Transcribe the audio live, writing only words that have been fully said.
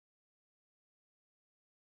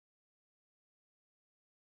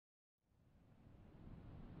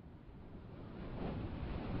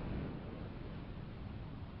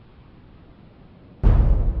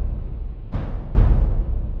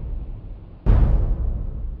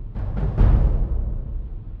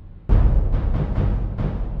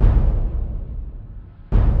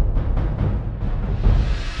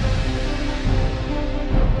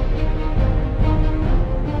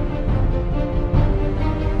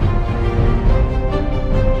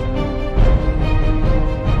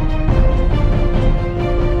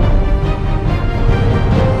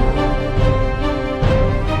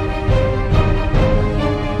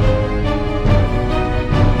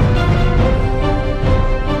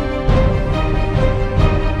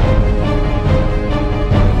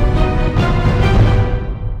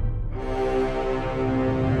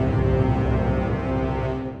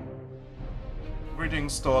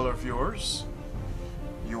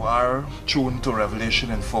You are tuned to Revelation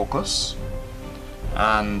in Focus,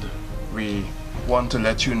 and we want to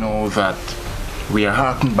let you know that we are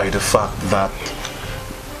heartened by the fact that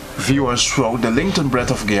viewers throughout the length and breadth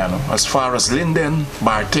of Guyana, as far as Linden,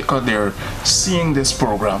 Bartica, they're seeing this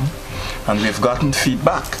program, and we've gotten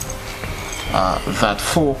feedback that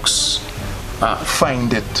folks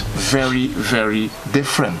find it very, very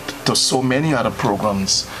different to so many other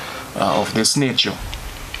programs of this nature.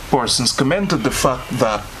 Persons commented the fact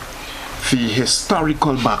that the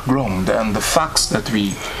historical background and the facts that we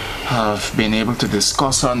have been able to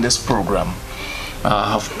discuss on this program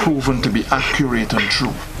have proven to be accurate and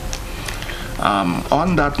true.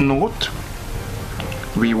 On that note,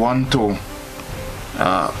 we want to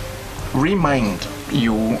remind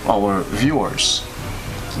you, our viewers,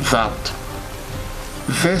 that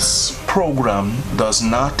this program does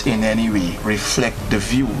not in any way reflect the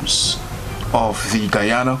views of the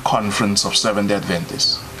Guyana Conference of Seventh-day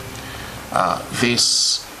Adventists.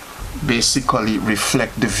 This basically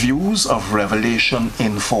reflects the views of Revelation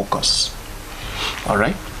in Focus. All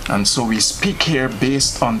right? And so we speak here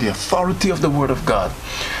based on the authority of the Word of God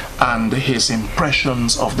and His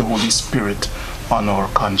impressions of the Holy Spirit on our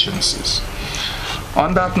consciences.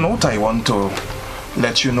 On that note, I want to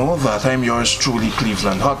let you know that I'm yours truly,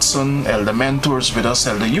 Cleveland Hudson. Elder Mentors with us,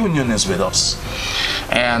 Elder Union is with us.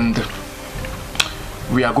 And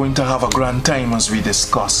we are going to have a grand time as we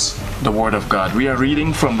discuss the Word of God. We are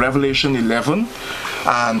reading from Revelation 11,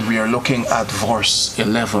 and we are looking at verse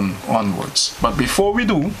 11 onwards. But before we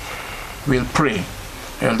do, we'll pray.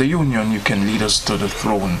 Elder Union, you can lead us to the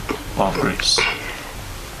throne of grace.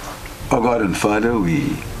 Our God and Father,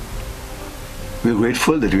 we're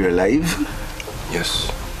grateful that we're alive.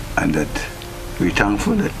 Yes. And that we're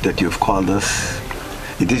thankful that you've called us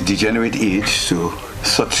in this degenerate age to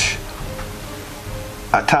such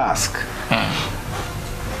a task.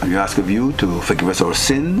 And we ask of you to forgive us our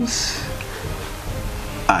sins,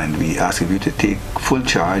 and we ask of you to take full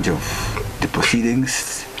charge of the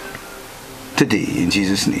proceedings today, in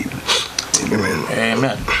Jesus' name. Amen.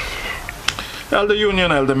 Amen. Elder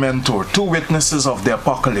Union, Elder Mentor, two witnesses of the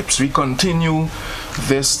apocalypse. We continue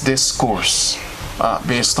this discourse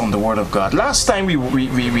based on the Word of God. Last time we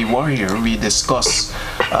were here, we discussed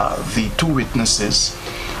the two witnesses,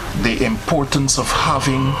 the importance of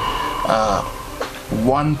having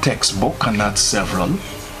one textbook and not several.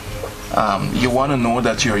 You want to know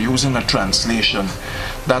that you're using a translation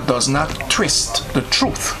that does not twist the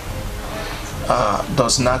truth,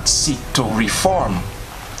 does not seek to reform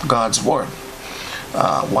God's Word.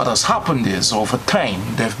 What has happened is, over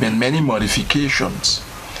time, there have been many modifications.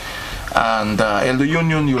 And Elder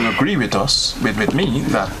Union, you'll agree with us, with me,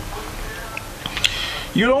 that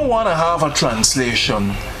you don't want to have a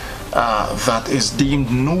translation that is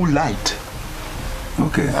deemed new light.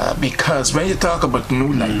 Okay. Because when you talk about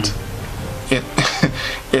new light,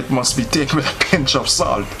 it must be taken with a pinch of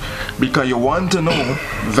salt, because you want to know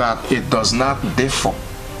that it does not differ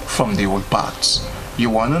from the old parts. You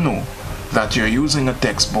want to know that you're using a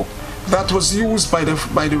textbook that was used by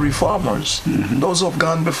the reformers, those who have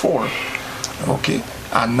gone before, okay,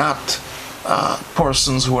 and not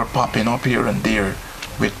persons who are popping up here and there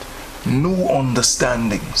with new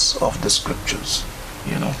understandings of the scriptures,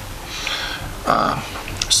 you know.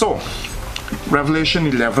 So, Revelation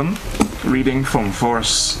 11, reading from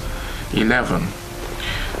verse 11.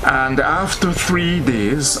 And after 3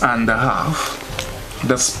 days and a half,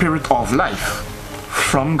 the Spirit of life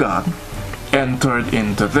from God entered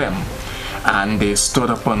into them, and they stood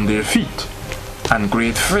upon their feet, and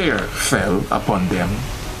great fear fell upon them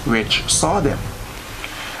which saw them.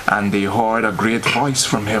 And they heard a great voice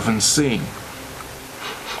from heaven saying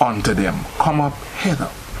unto them, Come up hither.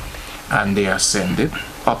 And they ascended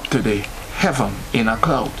up to the heaven in a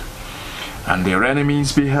cloud, and their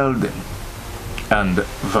enemies beheld them. And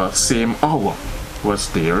the same hour was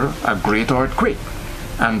there a great earthquake,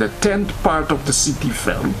 and the 10th part of the city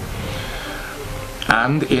fell.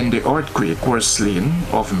 And in the earthquake were slain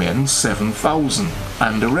of men 7,000,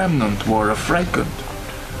 and the remnant were affrighted,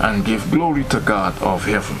 and gave glory to God of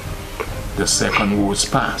heaven. The second woe is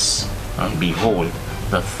past, and behold,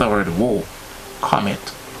 the third woe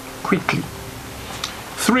cometh quickly.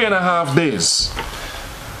 3.5 days,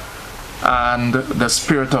 and the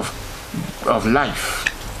Spirit of life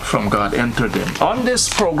from God entered them. On this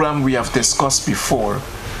program, we have discussed before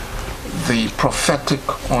the prophetic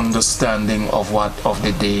understanding of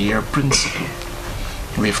the day-year principle.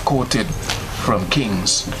 We've quoted from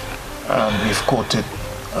Kings, and we've quoted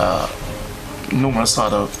numerous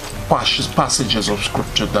other passages of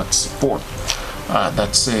scripture that support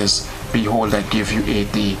that says, behold, I give you a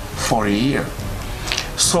day for a year.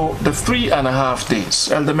 So the 3.5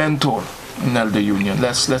 days, Elder Mentor and Elder Union,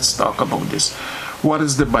 let's talk about this. What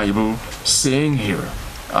is the Bible saying here?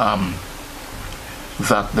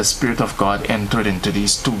 That the Spirit of God entered into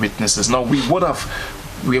these two witnesses. Now we would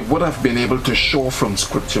have been able to show from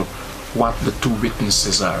Scripture what the two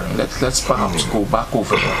witnesses are. Let's perhaps go back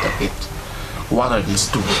over that a bit. What are these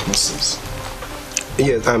two witnesses?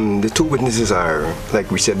 Yes, the two witnesses are, like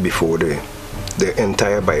we said before, the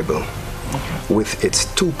entire Bible, with its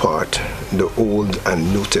two part, the Old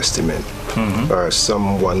and New Testament, or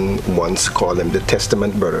someone once called them the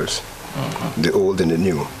Testament brothers, the Old and the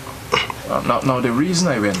New. Now the reason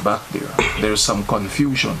I went back there's some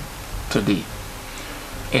confusion today.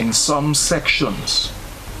 In some sections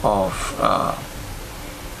of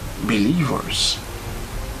believers,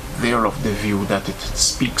 they are of the view that it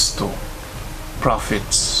speaks to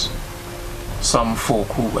prophets, some folk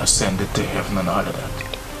who ascended to heaven and all of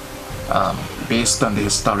that. Based on the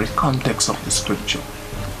historic context of the Scripture,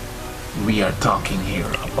 we are talking here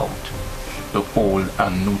about the Old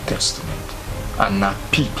and New Testament, and not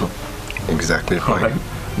people. Exactly. Right?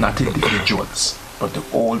 Not individuals, but the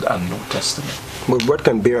Old and New Testament. But what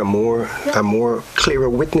can bear a more clearer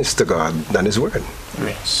witness to God than His Word?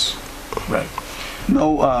 Yes, right.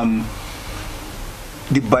 Now,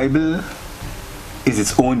 the Bible is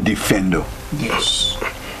its own defender. Yes.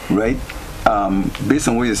 Right? Based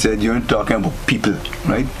on what you said, you're talking about people,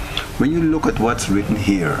 right? When you look at what's written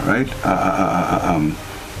here, right?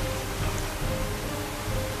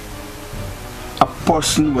 A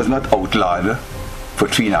person was not outlawed for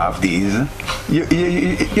 3.5 days.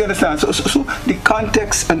 You understand? So the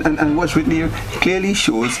context and what's written here clearly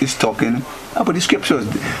shows is talking about the Scriptures.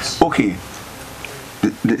 Okay,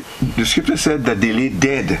 the Scripture said that they lay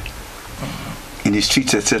dead in the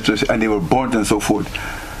streets, etc., and they were burnt and so forth.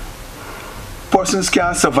 Persons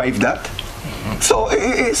can't survive that. So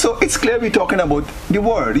it's clear we're talking about the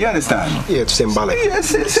Word. You understand? Yeah, it's symbolic.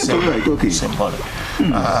 Yes, it's simple, right? Okay. Symbolic.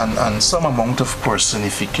 And some amount of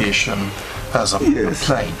personification has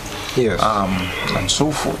applied. Yes. And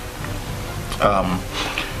so forth.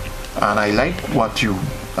 And I like what you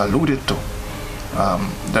alluded to.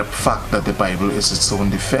 The fact that the Bible is its own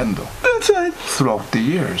defender. That's right. Throughout the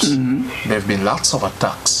years, there have been lots of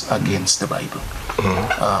attacks against the Bible.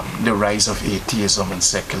 The rise of atheism and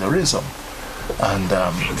secularism, and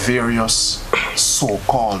various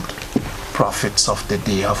so-called prophets of the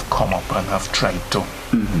day have come up and have tried to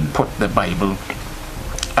put the Bible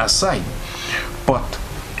aside. But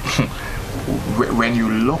when you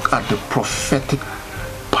look at the prophetic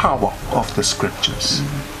power of the Scriptures,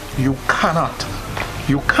 you cannot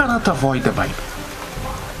avoid the Bible.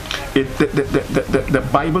 The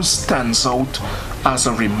Bible stands out as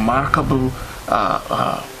a remarkable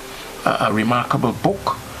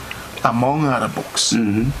book among other books,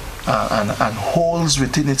 and holds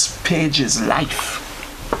within its pages life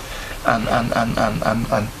and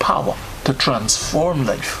power to transform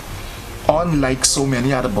life, unlike so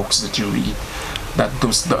many other books that you read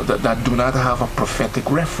that do not have a prophetic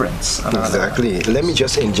reference. Exactly. Let me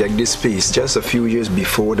just inject this piece. Just a few years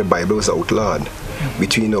before the Bible was outlawed,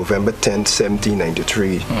 between November 10th,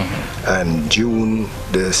 1793 and June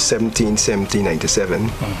the 17th, 1797,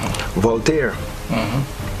 Voltaire,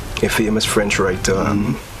 a famous French writer,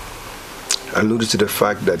 alluded to the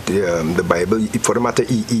fact that the Bible, for the matter,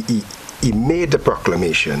 he made the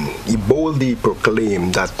proclamation. He boldly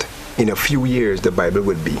proclaimed that in a few years the Bible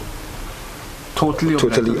would be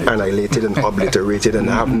totally annihilated and obliterated and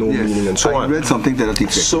have no meaning and so on. I read something to that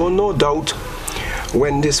effect. So no doubt,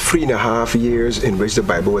 when this 3.5 years in which the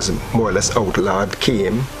Bible was more or less outlawed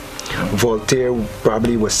came, Voltaire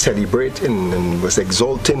probably was celebrating and was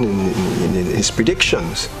exulting in his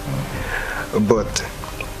predictions. But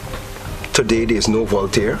today there is no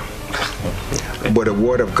Voltaire, but the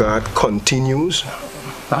Word of God continues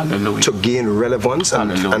to gain relevance and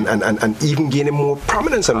even gaining more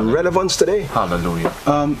prominence and relevance today. Hallelujah.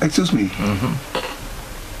 Excuse me.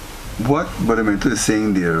 What Brother Mentor is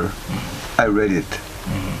saying there, I read it.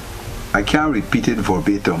 I can't repeat it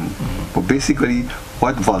verbatim, but basically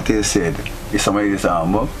what Voltaire said is somebody this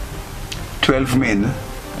 12 men,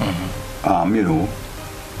 you know,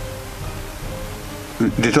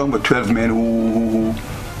 they're talking about 12 men who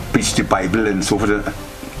preached the Bible and so forth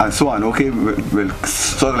and so on, okay, well,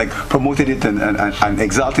 sort of like promoted it and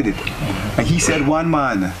exalted it. And he said one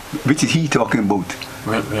man, which is he talking about?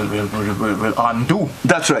 Will undo.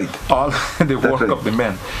 That's right. All the work of the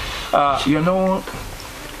men. You know,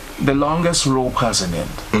 the longest rope has an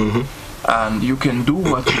end. And you can do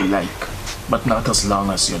what you like, but not as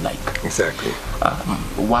long as you like. Exactly.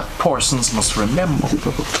 What persons must remember,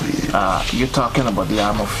 you're talking about the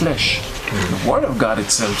arm of flesh. The Word of God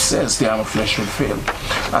itself says the arm of flesh will fail.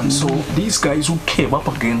 And so these guys who came up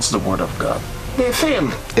against the Word of God, they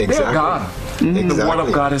failed. Exactly. They're gone. The Word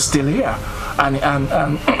of God is still here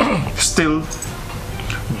and still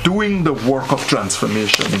doing the work of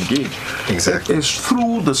transformation indeed. Exactly. It is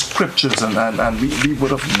through the scriptures, and we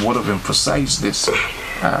would have emphasized this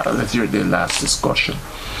with the last discussion,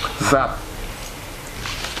 that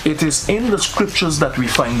it is in the scriptures that we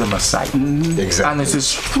find the Messiah. Exactly. And it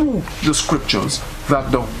is through the scriptures that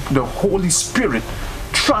the Holy Spirit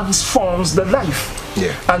transforms the life.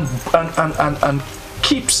 Yeah. And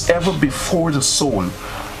keeps ever before the soul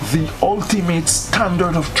the ultimate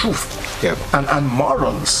standard of truth. Yep. and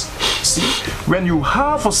morals. See, when you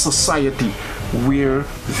have a society where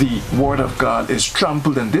the Word of God is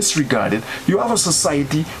trampled and disregarded, you have a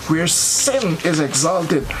society where sin is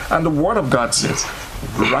exalted, and the Word of God says,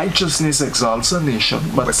 righteousness exalts a nation,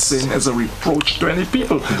 but sin is a reproach to any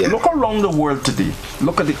people. Yeah. Look around the world today.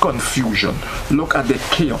 Look at the confusion. Look at the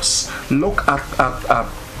chaos. Look at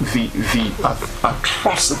the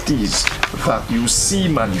atrocities that you see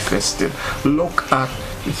manifested. Look at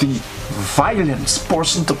the violence,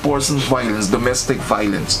 person-to-person violence, domestic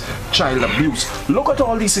violence, child abuse. Look at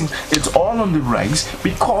all these things. It's all on the rise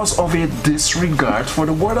because of a disregard for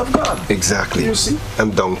the Word of God. Exactly. You see?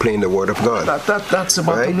 And downplaying the Word of God. That's the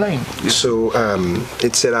bottom line. So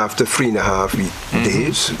it said after 3.5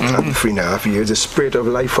 days, after 3.5 years, the Spirit of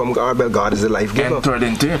life from God, well, God is the life giver. Entered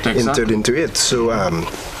into it, exactly. Entered into it. So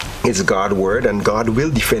it's God's word, and God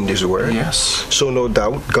will defend His word. Yes. So no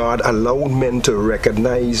doubt, God allowed men to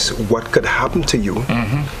recognize what could happen to you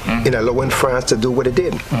in allowing France to do what it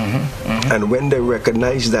did. And when they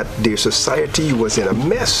recognized that their society was in a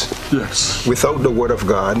mess, yes, without the word of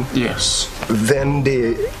God, yes, then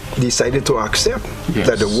they decided to accept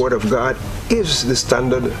that the word of God is the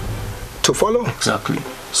standard to follow. Exactly.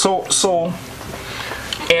 So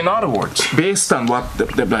in other words, based on what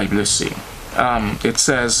the Bible is saying, it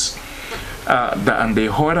says, and they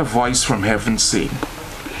heard a voice from heaven saying,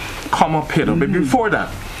 come up hither. But before that,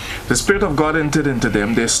 the Spirit of God entered into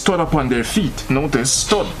them. They stood upon their feet. Notice,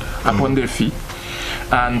 stood upon their feet.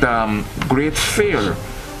 And great fear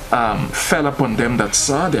fell upon them that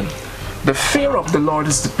saw them. The fear of the Lord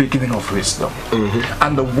is the beginning of wisdom.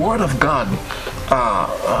 And the Word of God,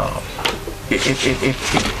 it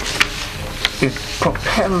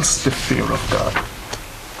propels the fear of God.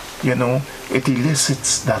 You know, it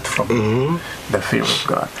elicits that from the fear of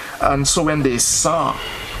God. And so when they saw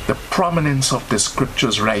the prominence of the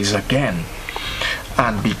scriptures rise again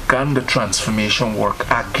and began the transformation work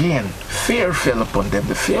again, fear fell upon them,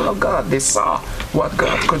 the fear of God. They saw what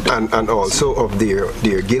God could do. And also of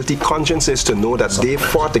their guilty consciences, to know that they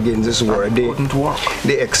fought against this word.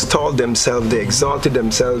 They extolled themselves, they exalted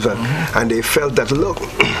themselves, and they felt that, look,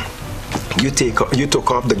 you took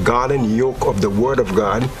off the golden yoke of the Word of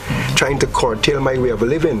God, trying to curtail my way of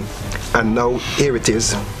living, and now here it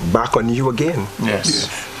is, back on you again. Yes.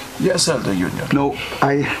 Yes, Elder Union. No,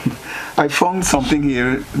 I found something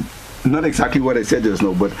here, not exactly what I said just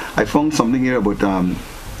now, but I found something here about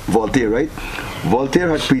Voltaire, right? Voltaire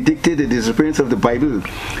had predicted the disappearance of the Bible,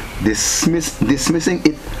 dismissing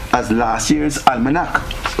it as last year's almanac.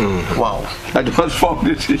 Wow. I just found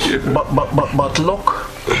it here. But look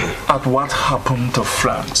at what happened to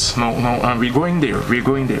France. No, and we're going there.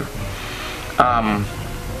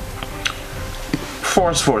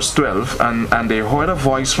 Verse 12, and they heard a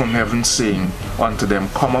voice from heaven saying unto them,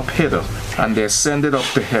 come up hither. And they ascended up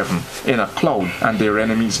to heaven in a cloud, and their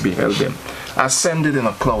enemies beheld them. Ascended in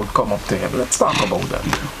a cloud, come up to heaven. Let's talk about that.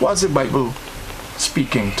 What's the Bible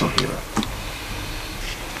speaking to here?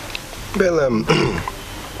 Well,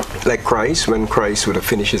 like Christ, when Christ would have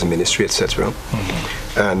finished his ministry, etc.,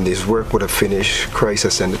 and his work would have finished, Christ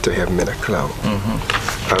ascended to heaven in a cloud.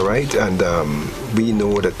 All right, and we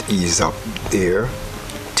know that he's up there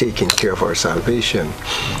taking care of our salvation.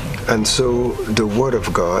 And so the Word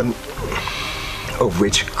of God, of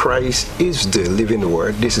which Christ is the living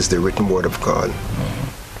Word, this is the written Word of God,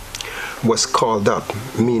 was called up,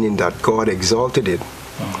 meaning that God exalted it.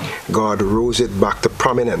 God rose it back to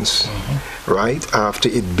prominence, right, after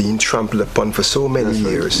it being trampled upon for so many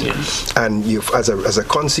years. Yes. And as a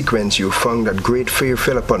consequence, you found that great fear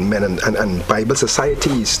fell upon men, and Bible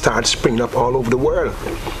societies start springing up all over the world.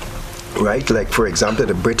 right? Like, for example,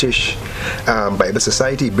 the British Bible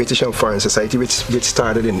Society, British and Foreign Society, which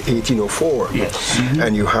started in 1804. Yes.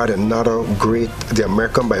 And you had another great, the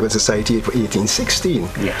American Bible Society for 1816.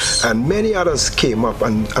 Yes. And many others came up,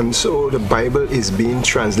 and so the Bible is being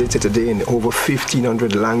translated today in over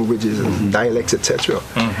 1,500 languages and dialects, etc.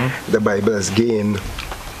 The Bible has gained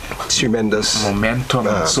tremendous momentum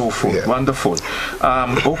and so forth. Yeah. Wonderful.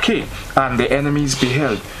 Okay, and the enemies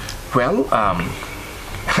beheld. Well,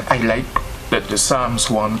 I like that the Psalms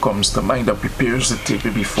 1 comes to mind, that prepares the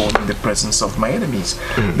table before me in the presence of my enemies.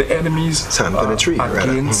 The enemies Psalm 23,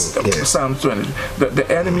 against Psalm 20. The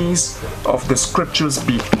enemies of the scriptures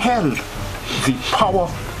beheld the power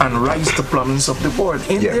and rise the promise of the word.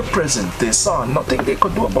 In their presence, they saw nothing they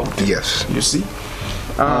could do about it. Yes. You see?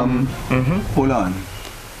 Hold on.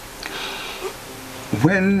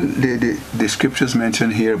 When the scriptures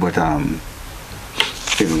mention here, but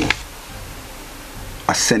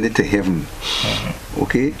ascended to heaven.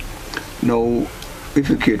 Okay? Now, if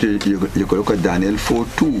you care to, you could look at Daniel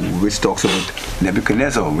 4:2, which talks about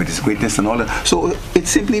Nebuchadnezzar with his greatness and all that. So it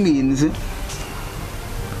simply means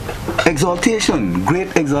exaltation,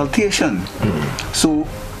 great exaltation. So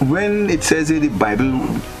when it says in the Bible,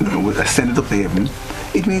 was ascended up to heaven,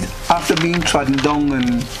 it means after being trodden down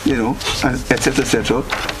and etc., etc.,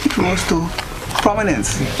 it rose to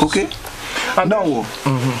prominence. Yes. Okay? And now,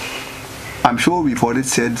 I'm sure we've heard it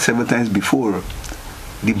said several times before,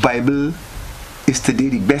 the Bible is today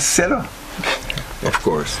the bestseller. Of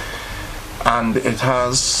course. And it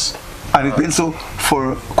has... And it's been so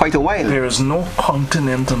for quite a while. There is no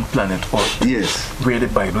continent on planet Earth where the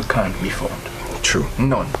Bible can't be found. True.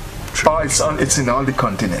 None. True. It's in all the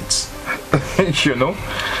continents.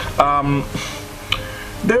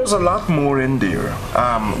 There's a lot more in there.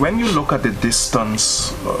 When you look at the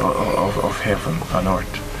distance of heaven and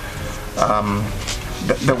earth,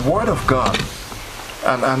 the Word of God,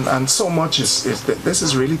 and so much is this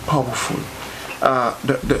is really powerful.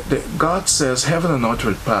 God says, heaven and earth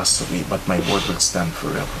will pass away, but my word will stand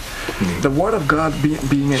forever. The Word of God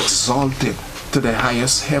being exalted to the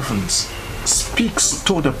highest heavens speaks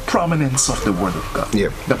to the prominence of the Word of God,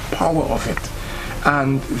 the power of it,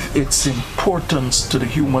 and its importance to the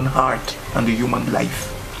human heart and the human life.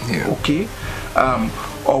 Okay?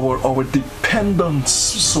 Our dependence,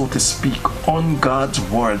 so to speak, on God's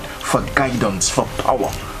Word for guidance, for power,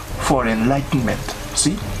 for enlightenment.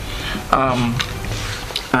 See?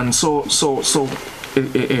 And so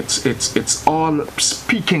it's all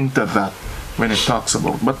speaking to that when it talks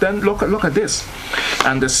about. But then look at this.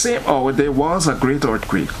 And the same hour there was a great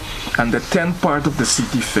earthquake, and the 10th part of the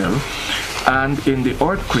city fell, and in the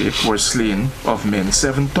earthquake were slain of men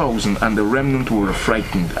 7,000, and the remnant were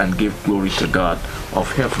affrighted and gave glory to God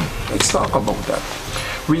of heaven. Let's talk about that.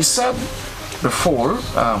 We said before,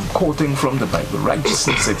 quoting from the Bible,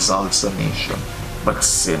 righteousness exalts a nation, but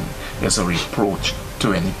sin is a reproach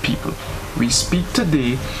to any people. We speak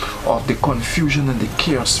today of the confusion and the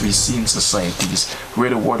chaos we see in societies where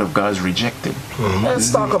the Word of God is rejected.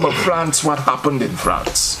 Let's talk about France, what happened in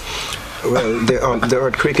France. Well, the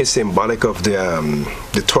earthquake is symbolic of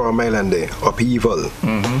the turmoil and the upheaval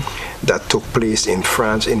that took place in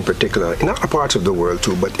France in particular, in other parts of the world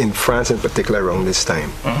too, but in France in particular around this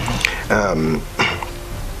time.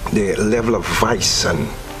 The level of vice and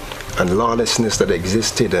lawlessness that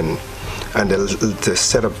existed, and the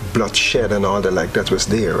set of bloodshed and all that like that was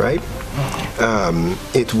there, right?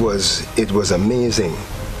 It was amazing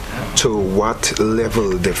to what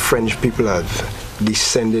level the French people have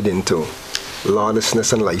descended into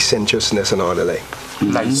lawlessness and licentiousness and all the like.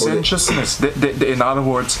 Licentiousness. In other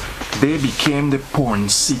words, they became the porn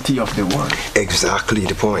city of the world. Exactly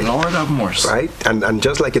the point. Lord have mercy. Right? And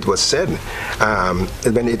just like it was said,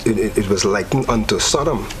 when it was likened unto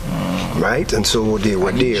Sodom, right? And so they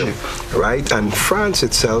were there, Egypt. Right? And France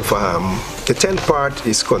itself, the 10th part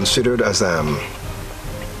is considered as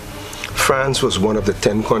France was one of the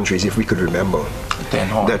 10 countries, if we could remember,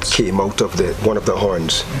 that came out of one of the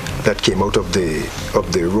horns that came out of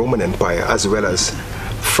the Roman Empire, as well as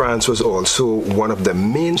France was also one of the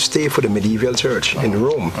mainstay for the medieval church in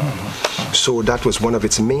Rome. So that was one of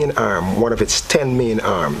its main one of its 10 main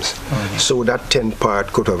arms. So that 10th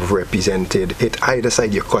part could have represented it either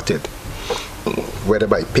side you cut it, whether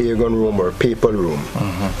by pagan Rome or papal Rome.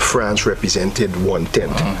 France represented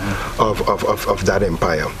 1/10 of that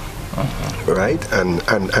empire. Right?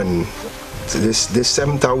 And this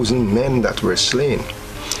 7,000 men that were slain,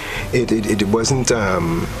 it wasn't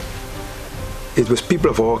it was people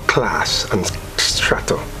of all class and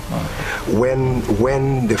strata.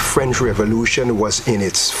 When the French Revolution was in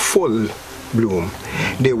its full bloom,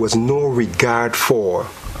 there was no regard for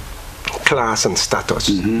class and status.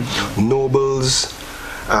 Nobles,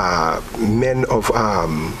 men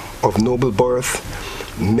of noble birth,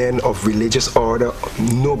 men of religious order,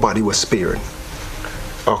 nobody was spared.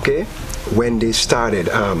 Okay? When they started,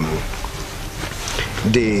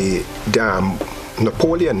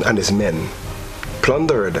 Napoleon and his men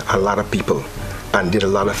plundered a lot of people and did a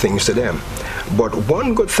lot of things to them. But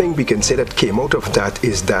one good thing we can say that came out of that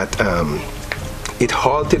is that it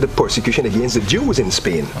halted the persecution against the Jews in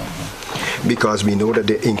Spain. Because we know that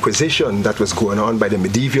the Inquisition that was going on by the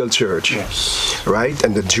medieval church, right,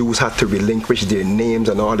 and the Jews had to relinquish their names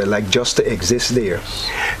and all that, like, just to exist there.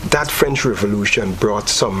 That French Revolution brought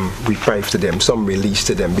some reprieve to them, some release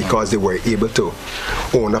to them, because they were able to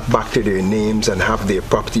own up back to their names and have their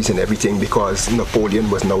properties and everything, because Napoleon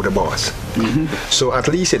was now the boss. So at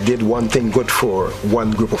least it did one thing good for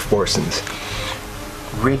one group of persons.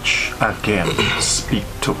 Which again speak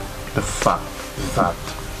to the fact that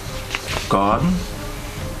God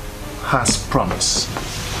has promised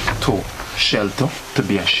to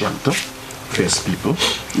be a shelter for his people.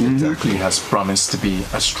 Exactly. He has promised to be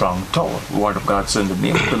a strong tower. The word of God says, in the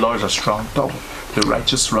name of the Lord is a strong tower. The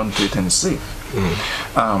righteous run to it and is safe.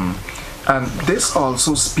 And this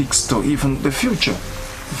also speaks to even the future.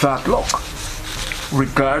 That look,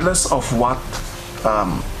 regardless of what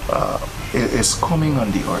is coming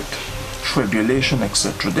on the earth, tribulation,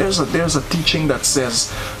 etc. There's a teaching that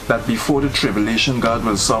says that before the tribulation, God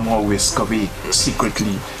will somehow whisk away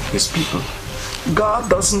secretly his people. God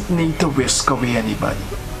doesn't need to whisk away anybody.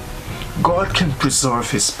 God can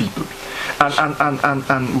preserve his people.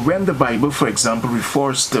 And when the Bible, for example,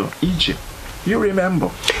 refers to Egypt, you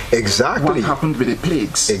remember exactly what happened with the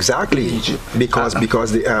plagues. Exactly, in Egypt. because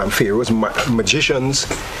the Pharaoh's magicians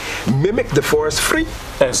mimicked the forest free.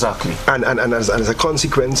 Exactly. And as a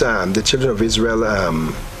consequence, the children of Israel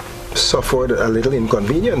suffered a little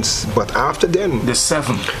inconvenience. But after then, the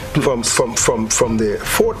seventh from the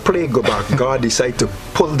fourth plague go back, God decided to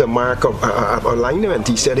pull the mark of alignment.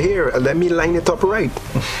 He said, "Here, let me line it up right.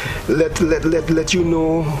 Let you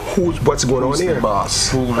know what's going on here." The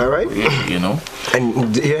boss. All right, you know.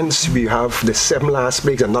 And hence we have the 7 last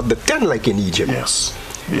plagues and not the 10 like in Egypt. Yes.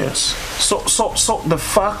 Yes. So the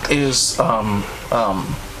fact is,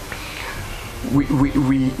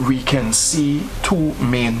 we can see 2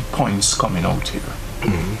 main points coming out here.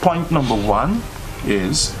 Point number 1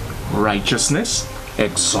 is righteousness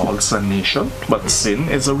exalts a nation, but sin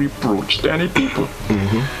is a reproach to any people.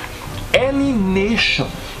 Any nation,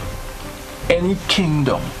 any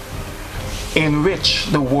kingdom in which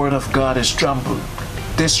the word of God is trampled,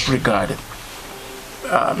 disregarded,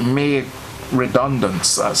 made redundant,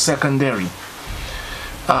 secondary,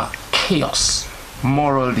 chaos,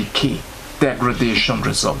 moral decay, degradation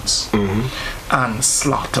results, and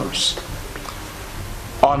slaughters.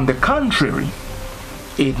 On the contrary,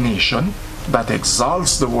 a nation that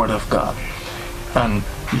exalts the word of God and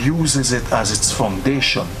uses it as its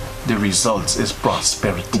foundation, the result is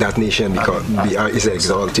prosperity. That nation is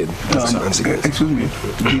exalted. Excuse me,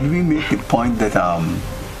 did we make the point that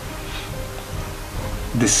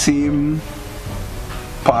the same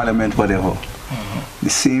parliament, whatever, the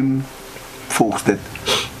same folks that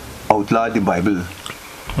outlawed the Bible,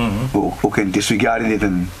 okay, disregarded it,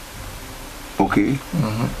 and okay,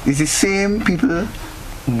 it's the same people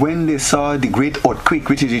when they saw the great earthquake,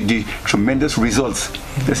 which is the tremendous results,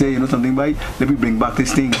 they say, you know something, by let me bring back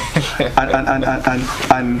this thing,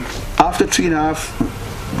 and after 3.5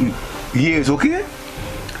 years, okay,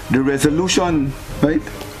 the resolution, right,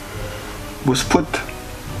 was put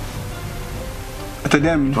to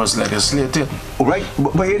them. It was legislated. Right,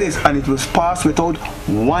 but here it is, and it was passed without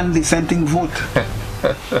one dissenting vote.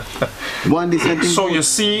 One dissenting So vote. you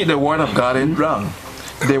see, the word of God ain't wrong.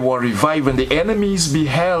 They were revived, and the enemies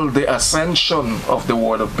beheld the ascension of the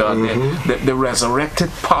word of God, the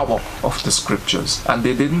resurrected power of the scriptures, and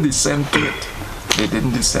they didn't dissent to it. They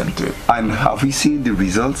didn't dissent to it. And have we seen the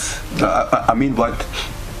results? I mean, what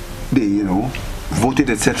they, you know, voted,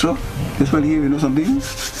 etc. This one here, you know something?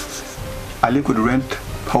 Ali could rent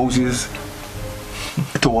houses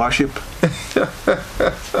to worship.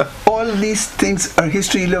 All these things are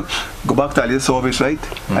history. Look, go back to Ali's service, right?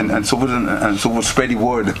 And so forth, spread the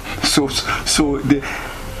word. So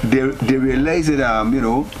they realize that you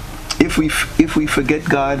know, if we forget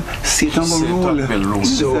God, Satan will rule.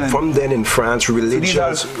 So from then in France,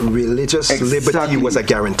 religious liberty was a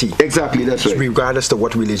guarantee. Exactly, that's right. Regardless of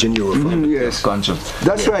what religion you were from. Yes, conscience.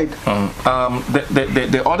 That's right.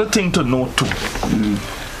 The other thing to note too,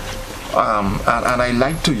 and I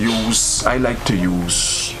like to use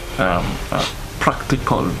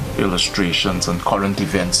practical illustrations and current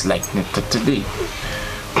events like today.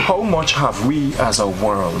 how much have we as a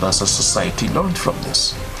world, as a society, learned from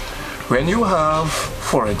this? When you have,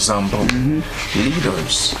 for example,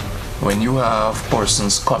 leaders, when you have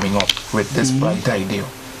persons coming up with this bright idea,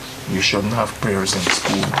 you shouldn't have prayers in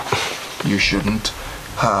school. You shouldn't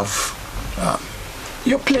have...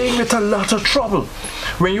 you're playing with a lot of trouble.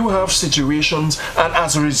 When you have situations, and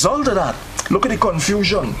as a result of that, look at the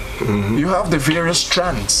confusion. You have the various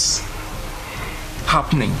strands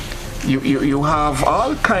happening. You have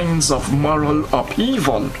all kinds of moral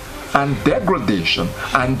upheaval and degradation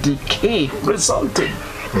and decay resulting.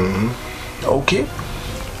 Okay?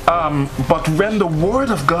 But when the Word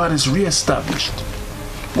of God is reestablished,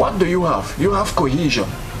 what do you have? You have cohesion.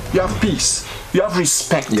 You have peace. You have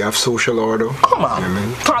respect. You have social order. Come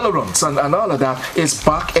on. Tolerance and all of that is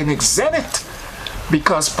back in its zenith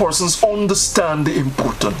because persons understand the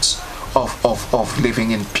importance of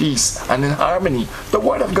living in peace and in harmony. The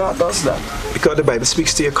Word of God does that. Because the Bible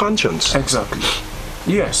speaks to your conscience. Exactly.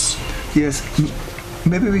 Yes. Yes.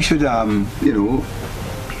 Maybe we should,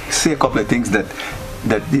 say a couple of things that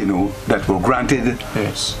were granted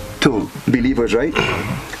Yes. to believers, right?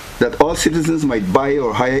 That all citizens might buy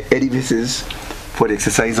or hire edifices for the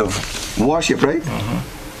exercise of worship, right?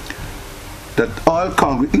 That all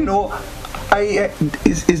I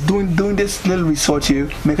is doing this little research here,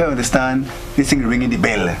 make I understand this thing ringing the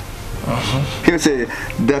bell. Here say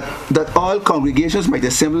that all congregations might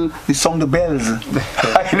assemble to sound the bells.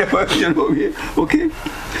 Okay.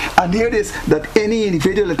 And here it is that any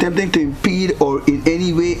individual attempting to impede or in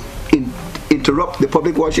any way interrupt the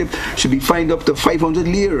public worship should be fined up to 500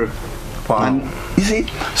 lira. Wow. And you see,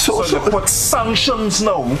 so they put sanctions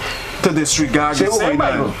now to disregard the same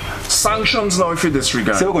Bible. Sanctions now if you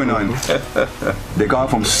disregard. So what's going on? They gone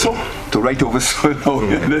from so to right over so now.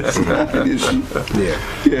 Yeah.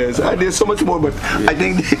 Yes, and there's so much more, but I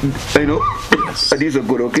think these are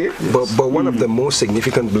good, okay? But one of the most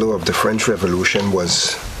significant blow of the French Revolution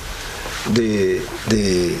was the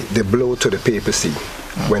blow to the papacy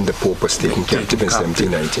when the Pope was taken captive in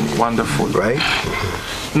 1798. Wonderful. Right?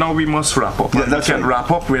 Now we must wrap up. Yeah, We that's can right.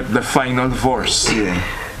 wrap up with the final verse. Yeah.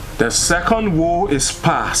 The second woe is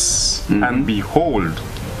past, and behold,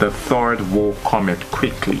 the third woe cometh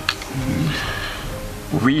quickly.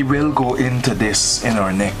 We will go into this in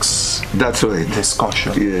our next That's right.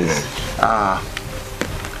 discussion. Yeah.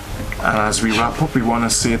 And as we wrap up, we want to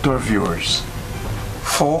say to our viewers,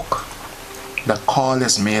 folk, the call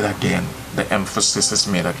is made again, the emphasis is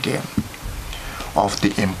made again of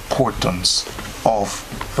the importance of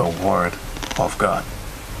the Word of God.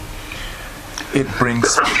 It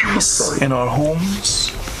brings peace in our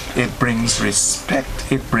homes, it brings respect,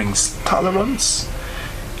 it brings tolerance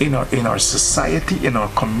in our society, in our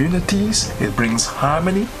communities, it brings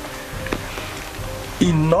harmony.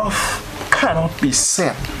 Enough cannot be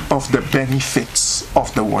said of the benefits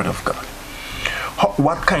of the Word of God.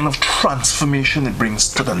 What kind of transformation it brings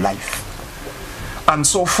to the life. And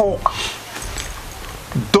so, folk,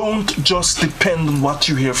 don't just depend on what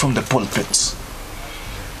you hear from the pulpits.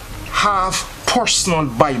 Have personal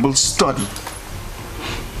Bible study.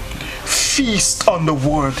 Feast on the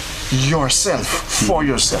Word yourself, for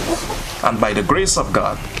yourself. And by the grace of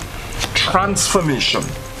God, transformation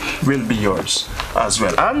will be yours as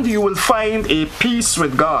well. And you will find a peace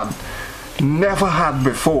with God never had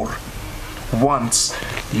before once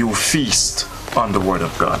you feast on the Word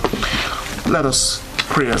of God. Let us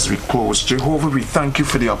pray as we close. Jehovah, we thank you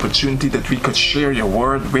for the opportunity that we could share your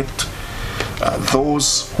Word with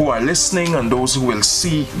those who are listening and those who will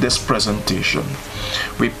see this presentation.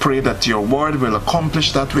 We pray that your Word will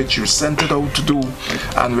accomplish that which you sent it out to do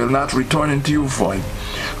and will not return into you void.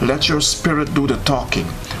 Let your Spirit do the talking.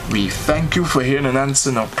 We thank you for hearing and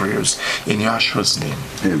answering our prayers in Yahshua's name.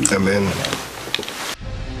 Amen.